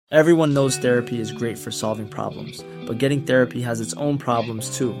Everyone knows therapy is great for solving problems, but getting therapy has its own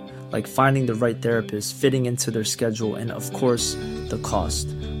problems too, like finding the right therapist, fitting into their schedule, and of course, the cost.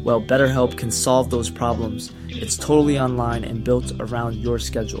 Well, BetterHelp can solve those problems. It's totally online and built around your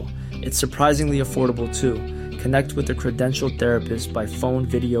schedule. It's surprisingly affordable too. Connect with a credentialed therapist by phone,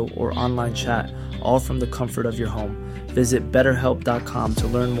 video, or online chat, all from the comfort of your home. Visit BetterHelp.com to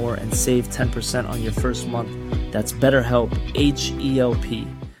learn more and save 10% on your first month. That's BetterHelp, H-E-L-P.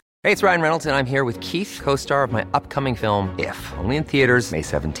 Hey, it's Ryan Reynolds, and I'm here with Keith, co-star of my upcoming film, If, only in theaters May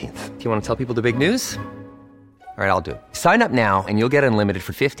 17th. Do you want to tell people the big news? All right, I'll do it. Sign up now and you'll get unlimited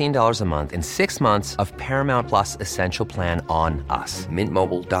for $15 a month and 6 months of Paramount Plus Essential Plan on us.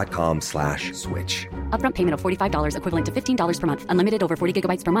 MintMobile.com/switch. Upfront payment of $45 equivalent to $15 per month. Unlimited over 40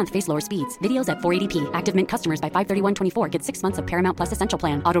 gigabytes per month. Face lower speeds. Videos at 480p. Active Mint customers by 531.24 get 6 months of Paramount Plus Essential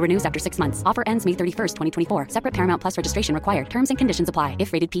Plan. Auto renews after 6 months. Offer ends May 31st, 2024. Separate Paramount Plus registration required. Terms and conditions apply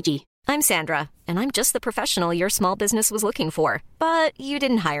if rated PG. I'm Sandra, and I'm just the professional your small business was looking for. But you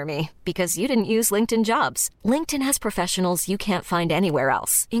didn't hire me because you didn't use LinkedIn Jobs. LinkedIn has professionals you can't find anywhere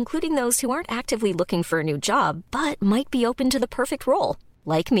else, including those who aren't actively looking for a new job, but might be open to the perfect role,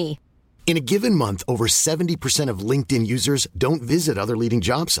 like me. In a given month, over 70% of LinkedIn users don't visit other leading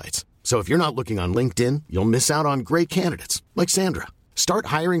job sites. So if you're not looking on LinkedIn, you'll miss out on great candidates like Sandra. Start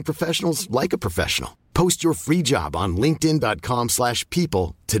hiring professionals like a professional. Post your free job on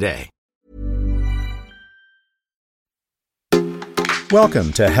linkedin.com/people today.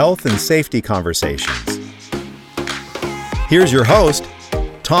 Welcome to Health and Safety Conversations. Here's your host,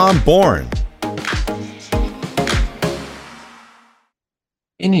 Tom Bourne.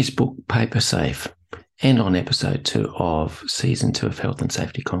 In his book, Paper Safe, and on episode 2 of season 2 of Health and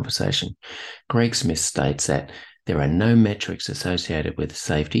Safety Conversation, Greg Smith states that there are no metrics associated with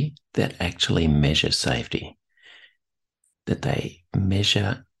safety that actually measure safety, that they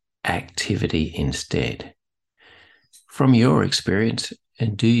measure activity instead. From your experience,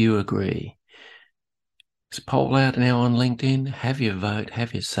 and do you agree? There's a poll out now on LinkedIn. Have your vote,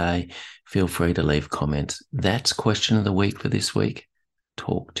 have your say. Feel free to leave comments. That's question of the week for this week.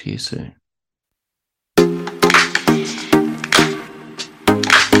 Talk to you soon.